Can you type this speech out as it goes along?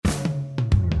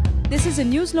This is a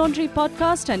News Laundry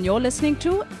podcast and you're listening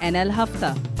to NL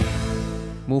Hafta.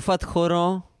 मुफ्त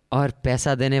खोरों और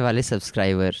पैसा देने वाले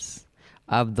सब्सक्राइबर्स,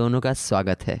 आप दोनों का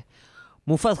स्वागत है।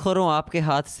 मुफ्त खोरों, आपके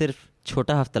हाथ सिर्फ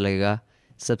छोटा हफ्ता लगेगा।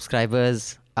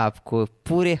 सब्सक्राइबर्स, आपको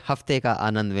पूरे हफ्ते का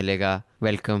आनंद मिलेगा।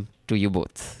 Welcome to you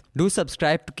both. Do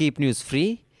subscribe to keep news free,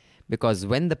 because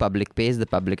when the public pays,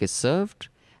 the public is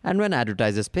served, and when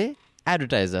advertisers pay,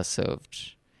 advertisers are served.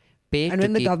 Pay and to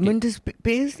when the keep government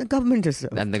pays, the government is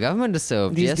served. and the government is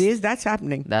served. These yes. days, that's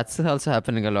happening. That's also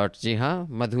happening a lot. जी हाँ,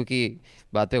 मधु की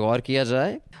बात पे गौर किया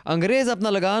जाए। अंग्रेज अपना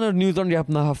लगान और न्यूज़ लॉन्ड्री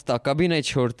अपना हफ्ता कभी नहीं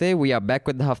छोड़ते। We are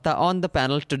back with the hafta. On the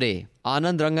panel today,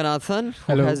 Anand Ranganathan,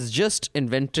 who Hello. has just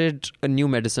invented a new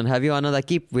medicine. Have you, Anand? I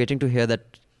keep waiting to hear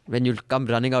that when you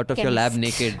come running out of your lab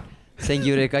naked, saying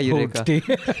Eureka, Eureka. He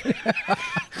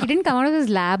didn't come out of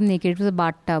his lab naked. It was a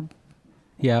bathtub.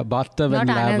 Yeah, bathtub Not and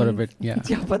lab are a Anand. bit, yeah.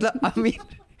 Yeah, but I mean,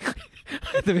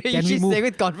 the way Can we she's move? saying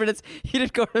with confidence, he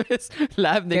didn't go to his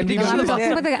lab naked. we He move? was I'm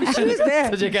talking about the guy. She was there.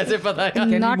 तुझे कैसे पता है?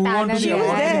 Can Not we move on to Anand. the She was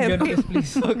award-winning there. journalist,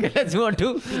 please? Okay, let's move on to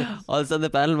also on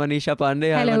the panel Manisha Pandey.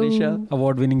 Hi, Hello. Manisha.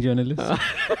 Award-winning journalist.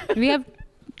 We have,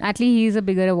 actually, he's a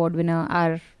bigger award winner.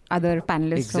 Our other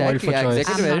panelists. Exactly. for choice.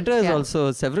 Executive I'm not- editor is yeah. also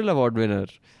several award winner.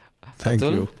 Thank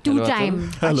Atul? you. Hello, Atul. Two-time.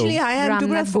 Actually, I am too,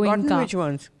 but I've Ramnath forgotten Goenka. which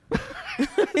ones.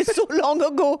 It's so long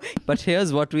ago. But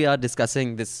here's what we are discussing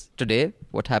this today.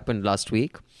 What happened last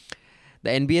week?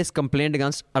 The NBS complained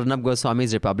against Arnab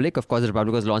Goswami's Republic. Of course, the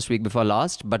Republic was launched week before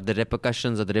last, but the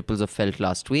repercussions or the ripples are felt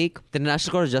last week. The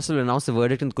National Court of Justice will announce the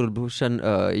verdict in the Kulbhushan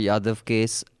Yadav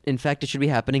case. In fact, it should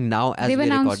be happening now as They've we're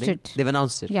announced recording. it. They've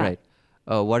announced it, Yeah. right.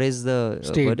 What is the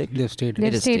verdict? They've stayed.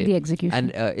 They've It is stayed the execution.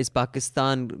 And is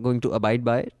Pakistan going to abide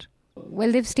by it?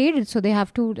 Well, they've stayed it, so they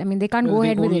have to. I mean, they can't go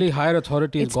ahead with only it. higher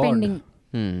authority is It's God.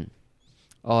 pending.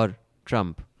 Or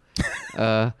Trump.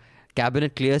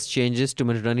 Cabinet clears changes to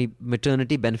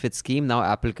maternity benefit scheme now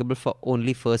applicable for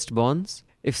only firstborns.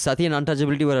 If sati and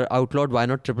untouchability were outlawed, why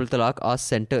not triple talaq? Asked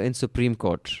center in Supreme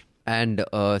Court. And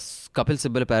Kapil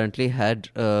Sibal apparently had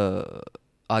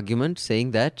argument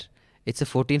saying that it's a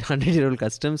 1400-year-old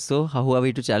custom, so how are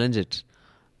we to challenge it?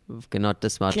 Not the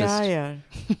smartest. क्या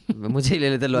यार? मुझे ही ले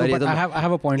लेते No, lawyer, ये but तो- I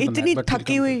have a point on that. इतनी but we'll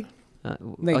थकी come हुई. to-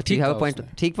 ठीक ठीक है था पॉइंट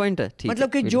उसमें। ठीक पॉइंट है ठीक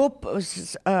मतलब कि जो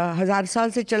 1000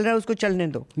 साल से चल रहा है उसको चलने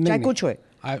दो, चाहे नहीं, कुछ होए.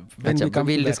 when we come to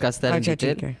we'll that. discuss that in अच्छा,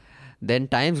 detail. ठीक है. Then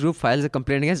Times Group files a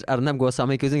complaint against Arnab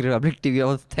Goswami accusing Republic TV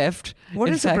of theft. What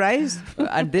In a surprise.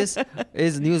 And this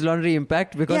is News Laundry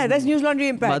Impact because Yeah, that's News Laundry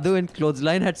Impact. Madhu in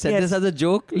Clothesline had said Yes. this as a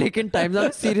joke, लेकिन Times ने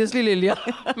seriously ले लिया.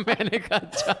 मैंने कहा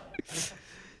अच्छा.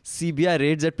 CBI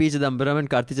raids at P. Chidambaram and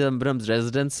Karti Chidambaram's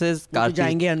residences. वो तो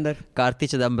जाएंगे अंदर. Karti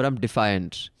Chidambaram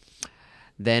defiant.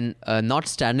 Then not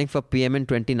standing for PM in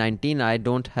 2019, I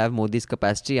don't have Modi's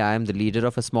capacity. I am the leader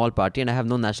of a small party and I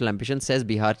have no national ambition, says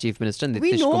Bihar Chief Minister Nitish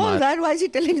We know Kumar. all that. Why is he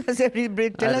telling us tell us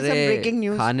some अरे, breaking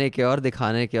news? खाने के और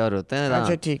दिखाने के और होते हैं ना.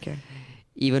 अच्छा ठीक है.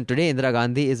 Even today, Indira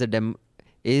Gandhi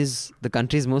is the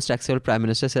country's most acceptable prime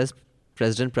minister, says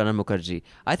President Pranab Mukherjee.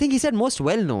 I think he said most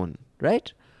well known,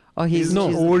 right? Or He's No,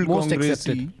 she's old most Congressy.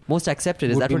 accepted. most accepted.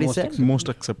 Is Would that be what he most said? accepted. Most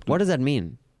accepted. What does that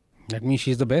mean? That means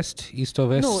she's the best, east or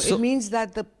west. No, it means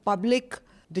that the public,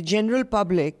 the general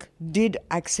public, did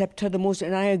accept her the most,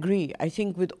 and I agree. I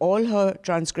think with all her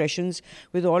transgressions,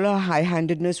 with all her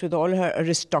high-handedness, with all her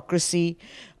aristocracy,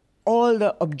 all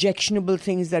the objectionable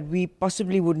things that we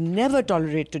possibly would never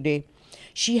tolerate today,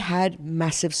 she had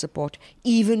massive support,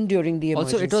 even during the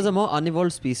emergency. Also, it was a more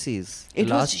unevolved species.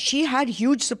 She had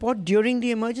huge support during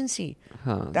the emergency.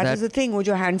 Huh, that is the thing. वो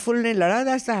जो handful ने लड़ा,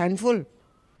 that's the handful.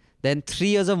 Then 3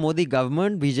 years of Modi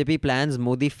government, BJP plans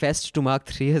Modi Fest to mark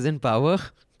 3 years in power.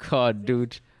 God,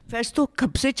 dude. Fest तो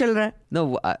कब से चल रहा है?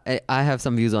 No, I have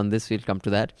some views on this. We'll come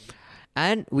to that.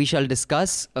 And we shall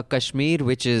discuss Kashmir,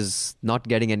 which is not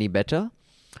getting any better.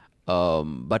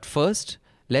 But first,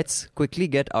 let's quickly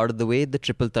get out of the way the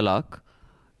triple talaq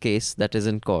case that is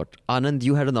in court. Anand,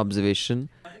 you had an observation.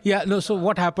 Yeah, no, so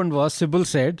what happened was Sybil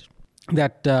said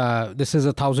that this is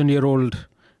a 1,000-year-old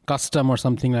custom or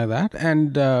something like that,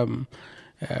 and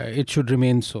it should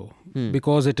remain so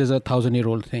because it is a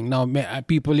 1,000-year-old thing. Now,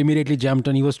 people immediately jumped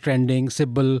on, he was trending,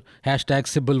 Sybil, hashtag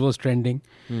Sybil was trending.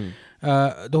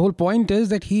 The whole point is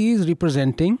that he is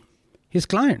representing his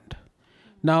client.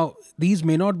 Now, these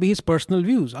may not be his personal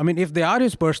views. I mean, if they are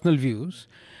his personal views,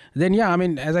 then yeah, I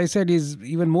mean, as I said, he's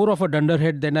even more of a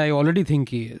dunderhead than I already think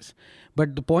he is.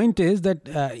 But the point is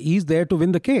that he's there to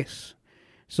win the case.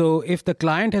 So if the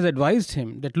client has advised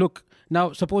him that, look,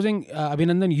 now supposing,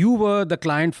 Abhinandan, you were the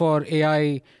client for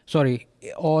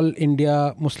All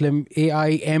India Muslim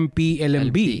AIMP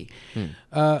LMB,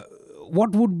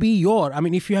 what would be your, I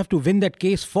mean, if you have to win that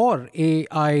case for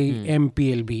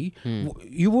AIMPLB,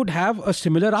 you would have a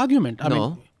similar argument. I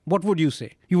mean, what would you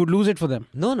say? You would lose it for them?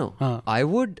 No. I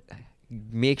would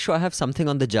make sure I have something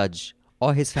on the judge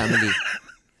or his family.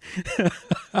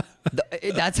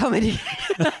 That's how many.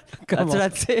 That's what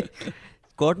I'd say.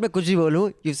 Court में कुछ भी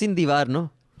बोलूं. You've seen Diwar,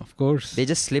 no? Of course. They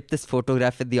just slip this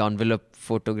photograph with the envelope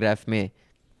photograph में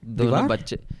दोनों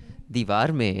बच्चे. Diwar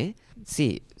में,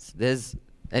 see, there's.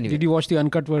 Anyway. Did you watch the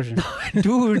uncut version?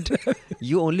 Dude,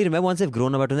 you only remember once they've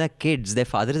grown up, but when they're kids, their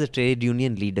father is a trade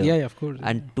union leader. Yeah, of course.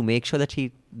 And to make sure that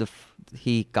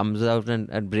he comes out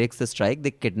and breaks the strike,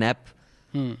 they kidnap.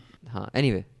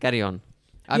 Anyway, carry on.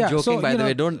 I'm joking, by the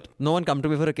way. No one come to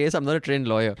me for a case. I'm not a trained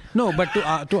lawyer. No, but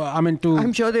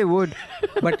I'm sure they would.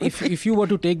 But if you were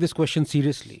to take this question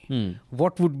seriously,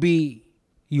 what would be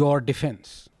your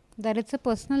defense? That it's a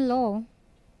personal law.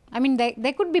 I mean,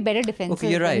 there could be better defenses.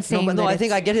 Okay, you're right. No, I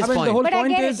think I get his point. The whole But point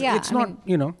I get is, it, yeah. it's not,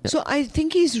 you know. So I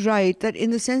think he's right that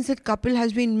in the sense that Kapil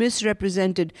has been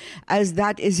misrepresented as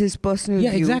that is his personal view.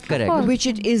 Exactly. Correct. Which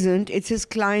it isn't. It's his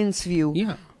client's view.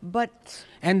 Yeah. But...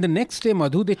 And the next day,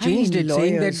 Madhu, they changed it,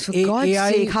 saying that lawyers, for God's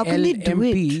sake, how can they do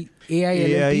it?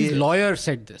 AILMP's lawyer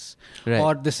said this. Right.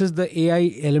 Or this is the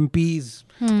AILMP's...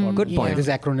 Good point. This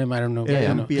acronym, I don't know. Yeah.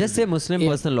 You know. Just say Muslim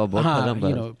personal law.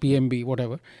 You know, PMB,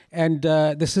 whatever. And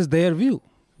this is their view,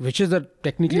 which is the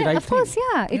technically right of course, thing.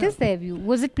 yeah. It is their view.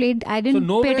 Was it played? I didn't So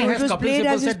nowhere pay has attention. Kapil played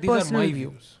Sibal as his said, these are my personal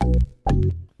views.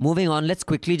 Moving on, let's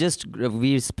quickly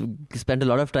we spent a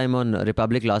lot of time on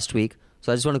Republic last week.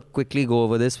 So I just want to quickly go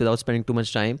over this without spending too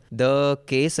much time. The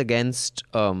case against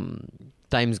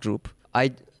Times Group.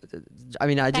 I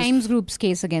mean, Times Group's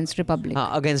case against Republic.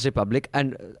 Against Republic.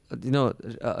 And,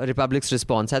 Republic's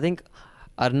response. I think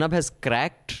Arnab has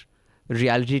cracked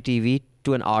reality TV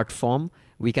to an art form.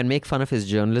 We can make fun of his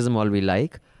journalism all we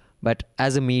like. But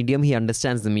as a medium, he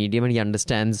understands the medium and he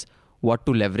understands what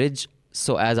to leverage.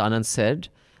 So as Anand said,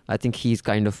 I think he's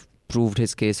kind of proved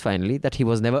his case finally that he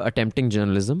was never attempting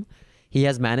journalism. He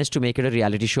has managed to make it a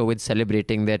reality show with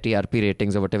celebrating their TRP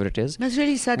ratings or whatever it is. That's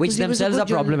really sad. Which themselves are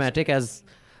problematic, as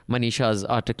Manisha's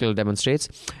article demonstrates.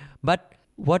 But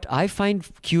what I find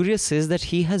curious is that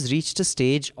he has reached a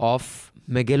stage of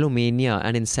megalomania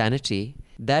and insanity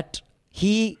that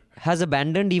he has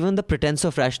abandoned even the pretense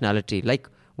of rationality. Like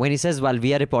when he says, well,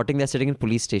 we are reporting they're sitting in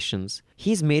police stations.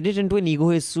 He's made it into an ego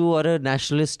issue or a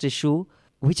nationalist issue,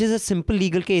 which is a simple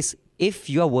legal case. If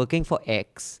you are working for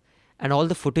X, and all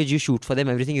the footage you shoot for them,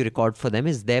 everything you record for them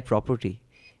is their property.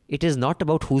 It is not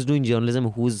about who's doing journalism,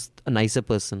 who's a nicer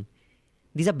person.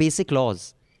 These are basic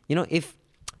laws. You know, if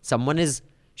someone is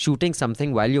shooting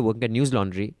something while you're working at News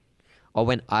Laundry, or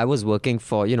when I was working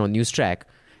for, News Track,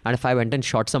 and if I went and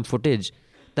shot some footage,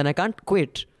 then I can't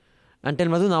quit and tell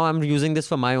Madhu, now I'm using this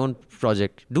for my own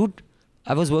project. Dude,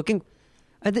 I was working.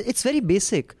 It's very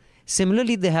basic.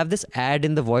 Similarly, they have this ad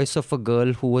in the voice of a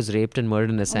girl who was raped and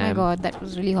murdered in Assam. Oh my God, that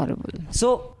was really horrible.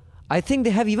 So, I think they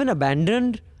have even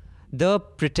abandoned the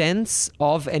pretense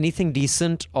of anything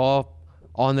decent or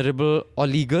honorable or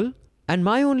legal. And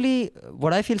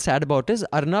what I feel sad about is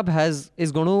Arnab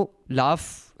is going to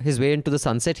laugh his way into the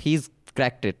sunset. He's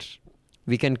cracked it.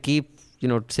 We can keep,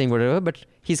 saying whatever, but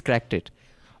he's cracked it.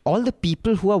 All the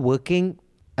people who are working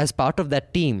as part of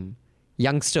that team,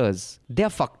 youngsters, they are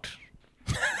fucked.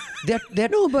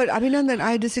 No, but Abhinandan,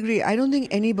 I disagree. I don't think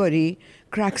anybody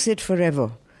cracks it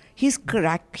forever. He's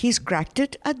cracked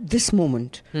it at this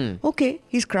moment. Okay,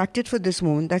 he's cracked it for this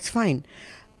moment. That's fine.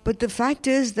 But the fact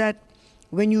is that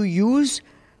when you use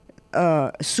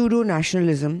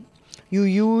pseudo-nationalism, you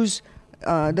use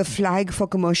the flag for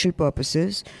commercial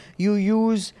purposes, you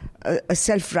use a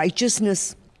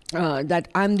self-righteousness that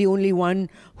I'm the only one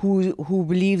who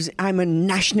believes I'm a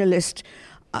nationalist.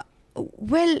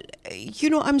 Well,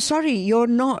 I'm sorry, you're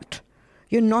not.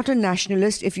 You're not a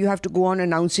nationalist if you have to go on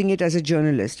announcing it as a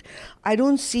journalist. I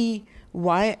don't see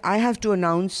why I have to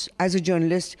announce as a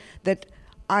journalist that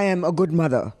I am a good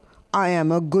mother, I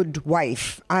am a good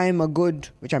wife, I am a good,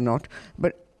 which I'm not,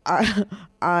 but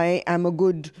I am a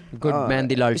good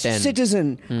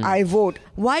citizen. I vote.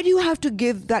 Why do you have to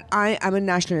give that I am a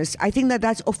nationalist? I think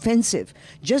that's offensive.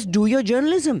 Just do your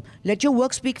journalism. Let your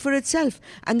work speak for itself.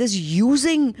 And this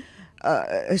using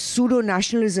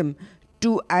pseudo-nationalism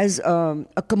as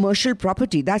a commercial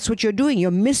property, that's what you're doing.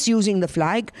 You're misusing the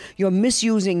flag, you're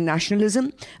misusing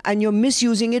nationalism, and you're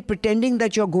misusing it pretending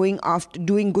that you're going after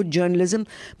doing good journalism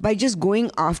by just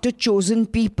going after chosen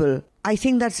people. I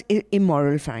think that's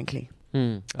immoral, frankly.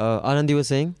 Anand, you were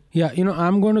saying? Yeah,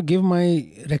 I'm going to give my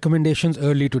recommendations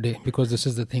early today because this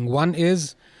is the thing. One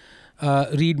is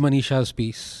read Manisha's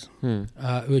piece,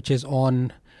 which is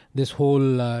on this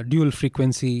whole dual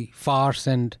frequency farce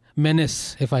and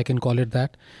menace, if I can call it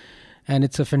that. And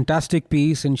it's a fantastic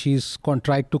piece, and she's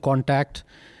tried to contact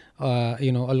a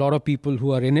lot of people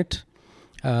who are in it,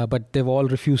 but they've all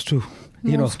refused to.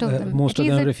 Most of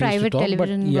them refuse to talk.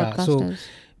 Television broadcasters.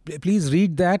 So please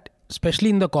read that, especially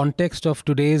in the context of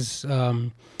today's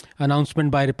announcement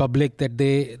by Republic that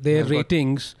their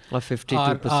ratings are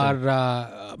 52%.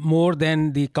 are more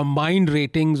than the combined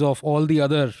ratings of all the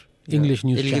other English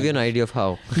news channels. It'll give you an idea of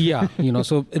how. Yeah,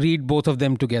 so read both of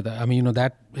them together. I mean,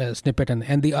 that snippet.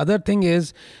 And the other thing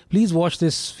is, please watch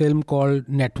this film called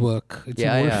Network. It's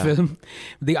an old film.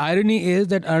 The irony is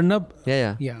that Arnab...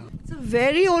 Yeah. It's a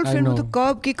very old film with the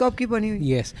curb ki bani hui.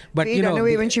 Yes. But, Fade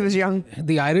away when she was young.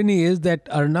 The irony is that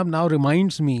Arnab now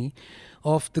reminds me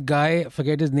of the guy,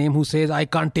 forget his name, who says, I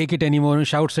can't take it anymore, and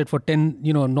shouts it for 10,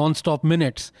 non-stop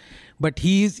minutes. But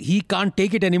he can't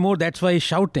take it anymore, that's why he's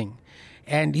shouting.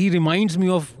 And he reminds me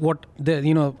of what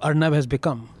Arnab has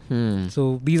become.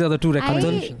 So these are the two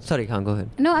recommendations. Sorry, Khan, go ahead.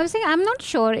 No, I was saying I'm not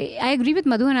sure. I agree with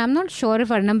Madhu, and I'm not sure if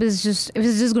Arnab is if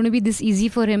it's just going to be this easy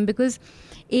for him, because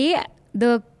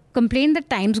the complaint that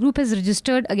Times Group has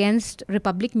registered against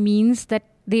Republic means that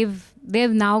they're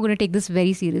now going to take this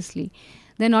very seriously.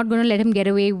 They're not going to let him get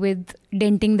away with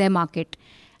denting their market.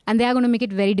 And they are going to make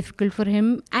it very difficult for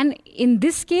him. And in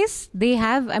this case, they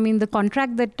have, the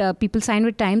contract that people sign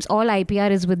with Times, all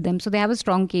IPR is with them. So they have a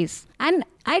strong case. And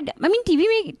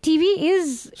TV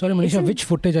is... Sorry, Manisha, which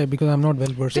footage? Because I'm not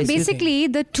well versed. So basically,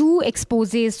 the two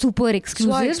exposes, super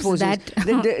exclusives.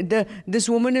 This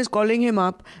woman is calling him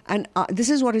up, and this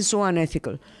is what is so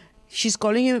unethical. She's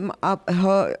calling him up,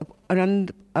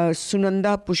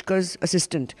 Sunanda Pushkar's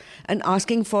assistant, and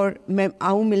asking for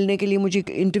aau milne ke liye mujhe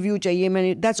interview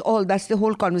chahiye. That's all. That's the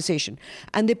whole conversation.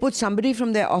 And they put somebody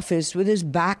from their office with his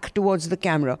back towards the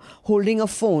camera, holding a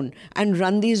phone, and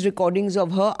run these recordings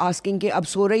of her asking ke ab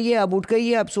so rahi hai, ab uth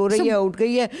gayi hai, ab so rahi hai, uth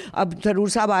gayi hai, ab Tharoor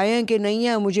sahab aaye hain ke nahi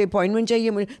hai, mujhe appointment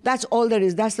chahiye. That's all there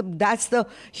is. That's the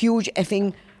huge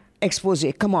effing expose.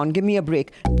 Come on, give me a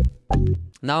break.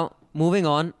 Now, moving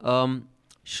on,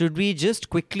 should we just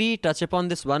quickly touch upon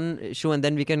this one issue, and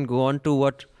then we can go on to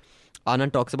what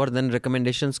Anand talks about, and then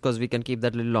recommendations, because we can keep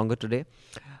that a little longer today.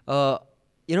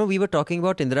 We were talking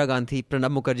about Indira Gandhi,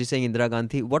 Pranab Mukherjee saying Indira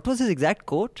Gandhi. What was his exact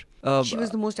quote? She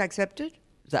was the most accepted.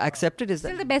 The accepted is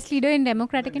still the best leader in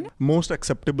Democratic India? Most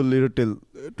acceptable leader till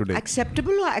today.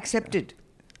 Acceptable or accepted?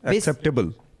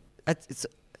 Acceptable. It's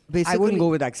basically, I wouldn't go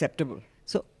with acceptable.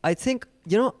 So I think,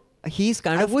 he's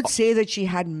kind of... I would say that she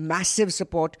had massive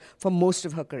support for most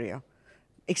of her career,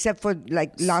 except for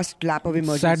last lap of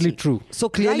emergency. Sadly true. So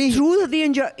clearly... through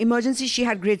the emergency, she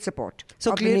had great support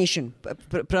of the nation.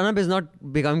 Pranab is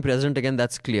not becoming president again,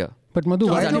 that's clear. But Madhu,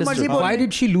 why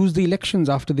did she lose the elections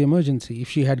after the emergency if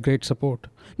she had great support?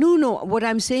 No. What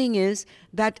I'm saying is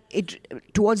that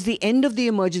towards the end of the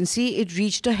emergency, it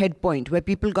reached a head point where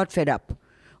people got fed up.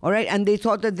 All right? And they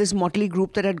thought that this motley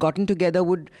group that had gotten together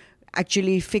would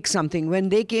actually fix something. When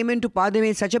they came into power, they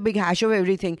made such a big hash of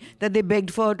everything that they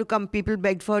begged for her to come. People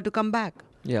begged for her to come back.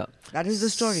 Yeah. That is the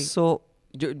story. So,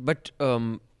 but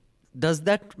does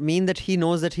that mean that he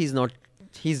knows that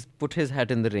he's put his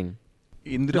hat in the ring?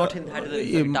 Not in the hat,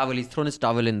 towel. He's thrown his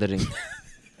towel in the ring.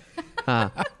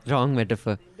 Wrong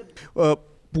metaphor.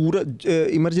 पूरा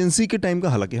emergency के time का,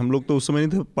 हालांकि हम लोग तो उस समय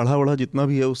नहीं थे, पढ़ा जितना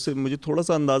भी है उससे मुझे थोड़ा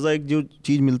सा अंदाज़ा एक जो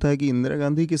चीज़ मिलता है कि इंदिरा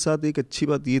गांधी के साथ एक अच्छी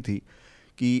बात ये थी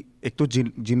कि एक तो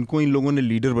जिनको इन लोगों ने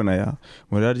लीडर बनाया,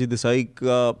 मोरारजी देसाई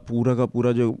का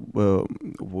पूरा जो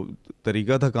वो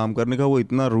तरीका था काम करने का, वो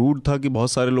इतना रूड था कि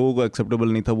बहुत सारे लोगों को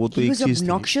एक्सेप्टेबल नहीं था. वो तो एक चीज़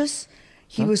थी.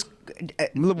 He was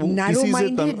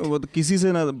narrow-minded. किसी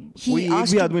से ना कोई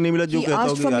एक भी आदमी नहीं मिला जो कहता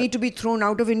हो कि he asked for me to be thrown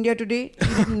out of India today.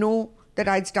 He didn't know that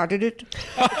I'd started it.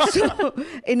 So,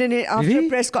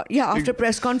 after a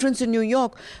press conference in New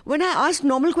York, when I asked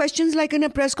normal questions like in a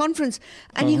press conference,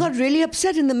 and he got really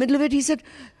upset in the middle of it, he said,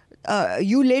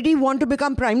 you lady want to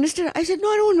become prime minister? I said, no,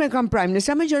 I don't want to become prime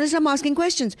minister. I'm a journalist, I'm asking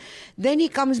questions. Then he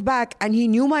comes back and he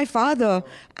knew my father,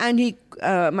 and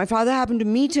my father happened to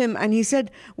meet him, and he said,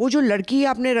 वो जो लड़की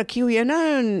आपने रखी हुई है ना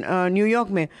New York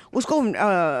में, उसको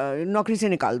नौकरी से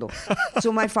निकाल दो.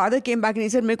 So my father came back and he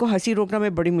said, मेरे को हंसी रोकना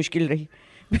में बड़ी मुश्किल रही.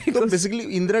 तो बेसिकली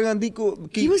इंदिरा गांधी को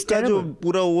का जो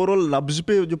पूरा ओवरऑल नब्ज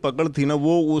पे जो पकड़ थी ना,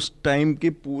 वो उस टाइम के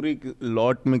पूरे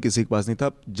लॉट में किसी के पास नहीं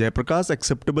था. जयप्रकाश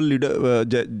एक्सेप्टेबल लीडर,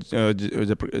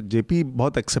 जेपी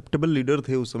बहुत एक्सेप्टेबल लीडर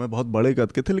थे उस समय, बहुत बड़े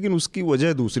कद के थे, लेकिन उसकी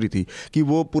वजह दूसरी थी कि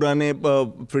वो पुराने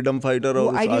फ्रीडम फाइटर और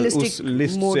उस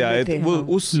लिस्ट से आए थे, वो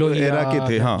उस एरा के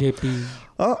थे. हाँ,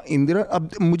 इंदिरा, अब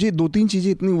मुझे 2-3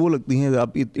 चीज़ें इतनी वो लगती हैं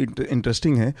अब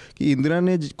इंटरेस्टिंग है कि इंदिरा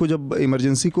ने को जब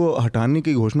इमरजेंसी को हटाने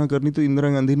की घोषणा करनी तो इंदिरा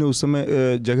गांधी ने उस समय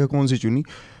जगह कौन सी चुनी,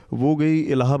 वो गई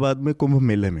इलाहाबाद में कुंभ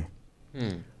मेले में।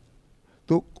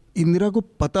 तो इंदिरा को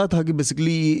पता था कि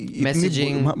बेसिकली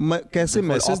कैसे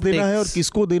मैसेज देना है और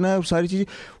किसको देना है और सारी चीज़ें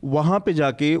वहाँ पे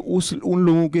जाके उन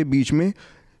लोगों के बीच में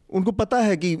उनको पता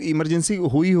है कि इमरजेंसी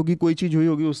हुई होगी, कोई चीज हुई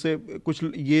होगी, उससे कुछ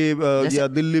ये या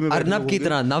दिल्ली में अर्नब की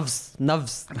तरह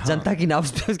नव्स जनता की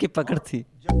नव्स पे उसकी पकड़ थी।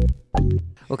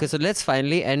 Okay, so let's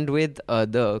finally end with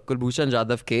the Kulbhushan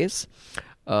Jadhav case,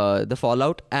 the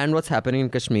fallout and what's happening in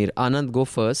Kashmir. Anand, go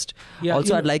first. Yeah,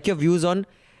 also, I'd like your views on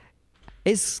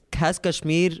has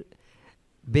Kashmir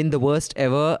been the worst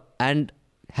ever, and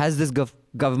has this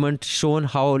government shown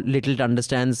how little it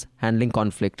understands handling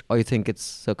conflict, or you think it's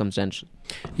circumstantial?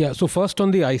 Yeah, so first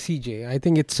on the ICJ, I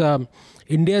think it's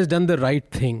India has done the right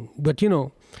thing. But,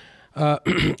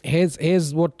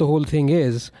 here's what the whole thing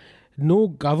is. No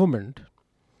government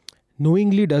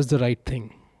knowingly does the right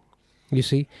thing. You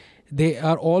see, they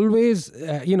are always,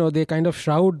 they kind of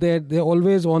shroud they're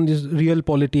always on this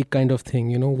realpolitik kind of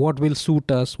thing, what will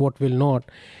suit us, what will not.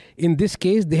 In this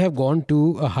case, they have gone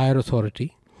to a higher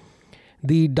authority.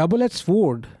 The double-edged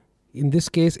sword in this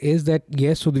case is that,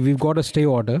 yes, so we've got a stay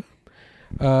order.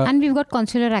 And we've got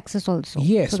consular access also.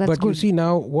 Yes, so that's but good. You see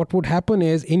now what would happen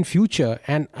is in future,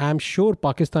 and I'm sure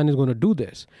Pakistan is going to do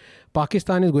this,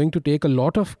 Pakistan is going to take a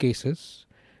lot of cases,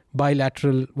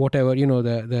 bilateral, whatever,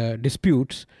 the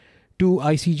disputes, to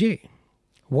ICJ.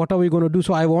 What are we going to do?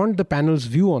 So I want the panel's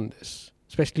view on this,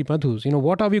 especially Madhu's.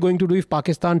 What are we going to do if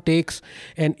Pakistan takes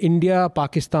an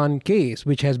India-Pakistan case,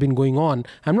 which has been going on,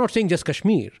 I'm not saying just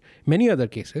Kashmir, many other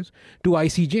cases, to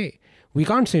ICJ. We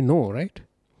can't say no, right?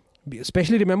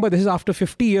 Especially remember, this is after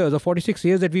 50 years or 46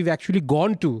 years that we've actually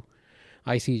gone to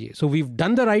ICJ. So we've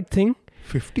done the right thing.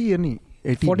 50 या नहीं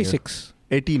 18 46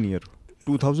 18 year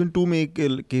 2002 में एक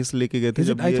case लेके गए थे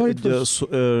जब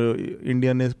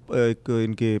India ने एक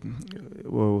इनके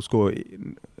उसको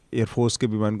एयरफोर्स के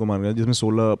विमान को मारा गया जिसमें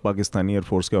 16 पाकिस्तानी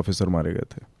एयरफोर्स के ऑफिसर मारे गए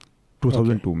थे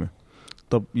 2002 में,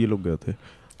 तब ये लोग गए थे।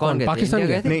 कौन गए? पाकिस्तान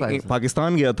गए थे? नहीं,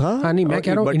 पाकिस्तान गया था। हाँ नहीं, मैं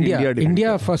कह रहा हूँ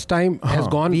India first time has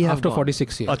gone after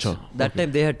 46 years. अच्छा, that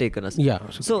time they had taken us. Yeah.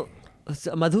 So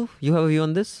Madhu, you have a view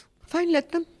on this? Fine,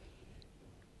 let them.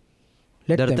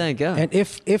 डरते हैं क्या? And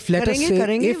if let us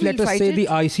say the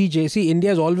ICJ, see, India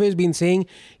has always been saying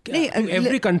to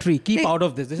every country, keep out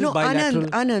of this. This is bilateral.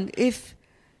 Anand, if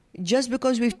just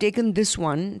because we've taken this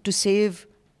one to save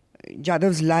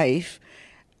Jadhav's life,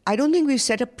 I don't think we've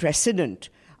set a precedent.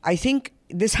 I think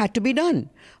this had to be done.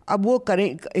 Ab wo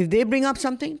if they bring up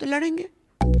something, to ladenge.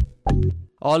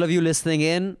 All of you listening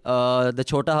in, the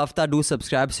Chota Hafta, do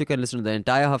subscribe so you can listen to the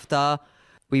entire Hafta.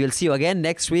 We will see you again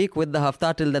next week with the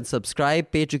Hafta. Till then,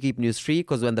 subscribe, pay to keep news free,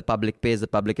 because when the public pays, the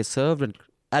public is served. When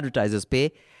advertisers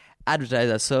pay,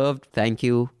 advertisers are served. Thank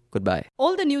you. Goodbye.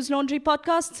 All the News Laundry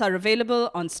podcasts are available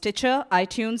on Stitcher,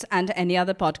 iTunes, and any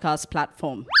other podcast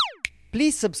platform.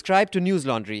 Please subscribe to News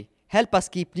Laundry. Help us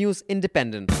keep news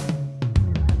independent.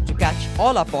 To catch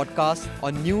all our podcasts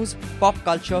on news, pop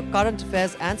culture, current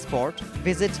affairs, and sport,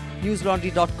 visit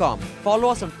newslaundry.com. Follow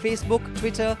us on Facebook,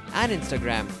 Twitter, and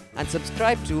Instagram, and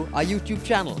subscribe to our YouTube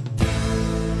channel.